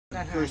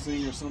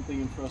cursing or something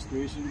in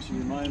frustration, she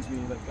reminds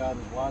me that God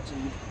is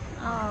watching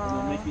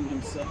and making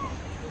himself.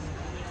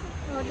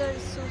 Oh, that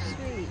is so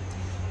sweet.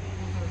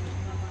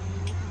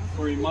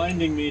 For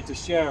reminding me to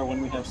share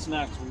when we have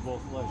snacks we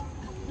both like.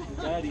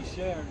 Daddy,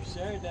 share,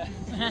 Daddy.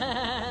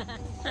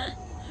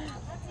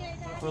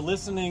 For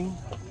listening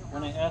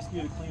when I ask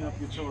you to clean up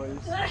your toys.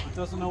 It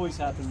doesn't always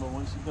happen, but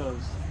when she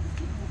does,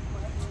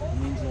 it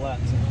means a lot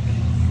to me.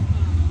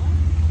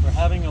 For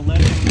having a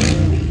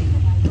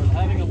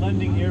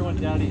lending ear when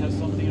Daddy has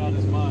something on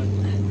his mind.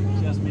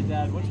 She asks me,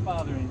 Dad, what's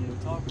bothering you?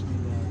 Talk with me,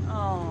 Dad.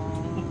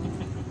 Oh.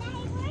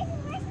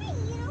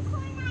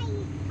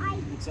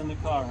 It's in the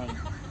car, honey.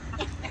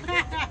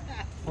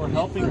 For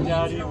helping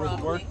Daddy with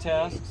work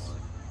tasks.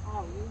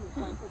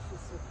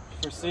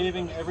 For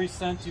saving every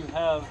cent you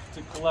have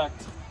to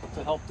collect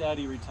to help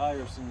Daddy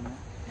retire sooner.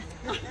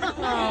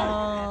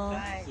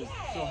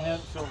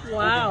 She'll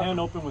hold a hand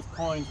open with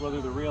coins,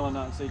 whether they're real or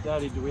not, and say,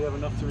 Daddy, do we have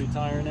enough to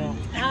retire now?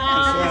 Because she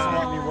doesn't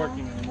want me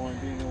working anymore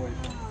and being away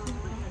from me.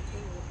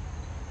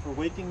 For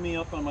waking me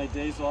up on my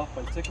days off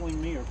by tickling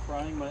me or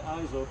prying my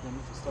eyes open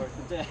to start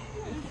the day.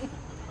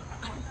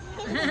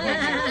 You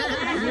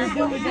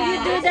do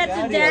that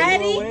to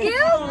Daddy?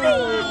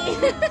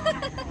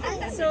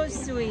 Guilty! So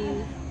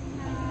sweet.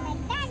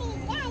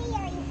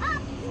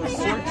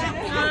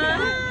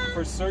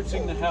 For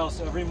searching the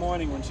house every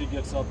morning when she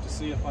gets up to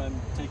see if I'm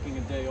taking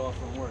a day off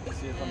from work, to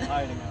see if I'm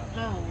hiding out.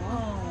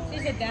 Oh.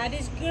 She's a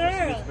daddy's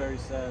girl. It's very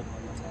sad.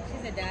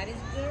 She's a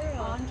daddy's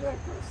girl. 100%.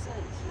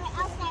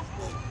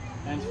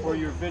 And for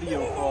your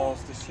video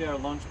calls to share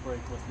lunch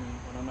break with me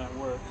when I'm at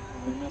work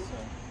and we miss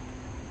her.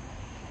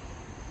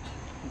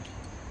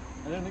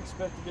 I didn't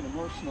expect to get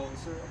emotional,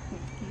 sir.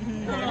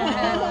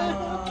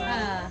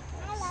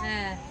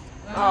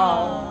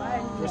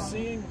 For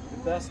seeing the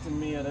best in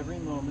me at every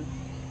moment.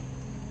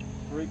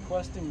 For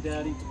requesting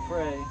Daddy to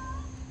pray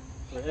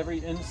for every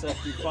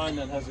insect you find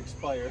that has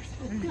expired.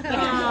 I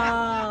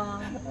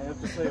have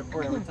to say a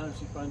prayer every time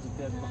she finds a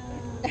dead bug.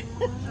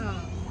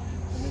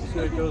 And make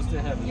sure it goes to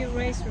heaven. You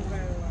raised her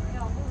very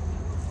well.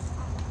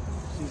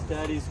 She's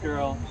Daddy's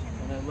girl,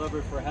 and I love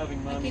her for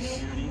having Mommy's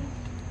beauty.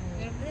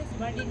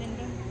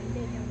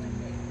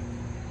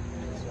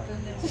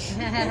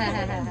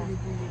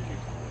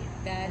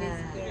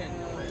 Daddy's girl.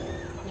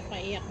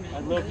 I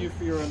love you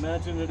for your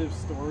imaginative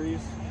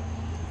stories,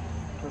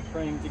 for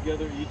praying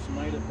together each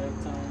night at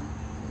bedtime,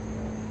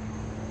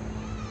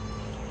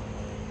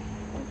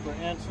 and for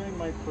answering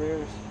my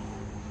prayers.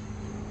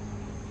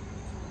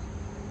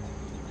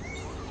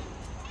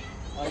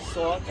 I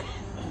sought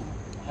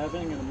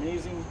having an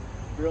amazing,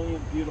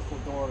 brilliant, beautiful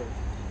daughter.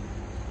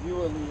 You,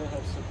 Aaliyah,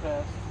 have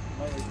surpassed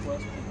my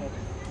request from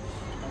heaven.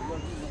 I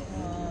love you.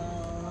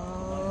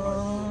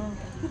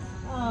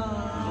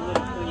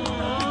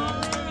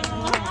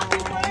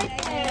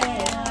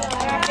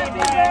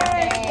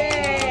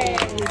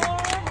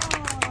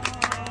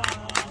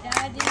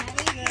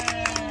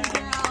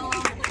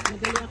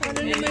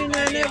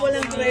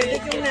 Walang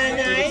credit yung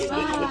nanay.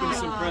 Open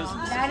some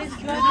presents. That is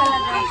good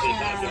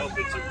talaga.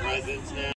 Open some presents now.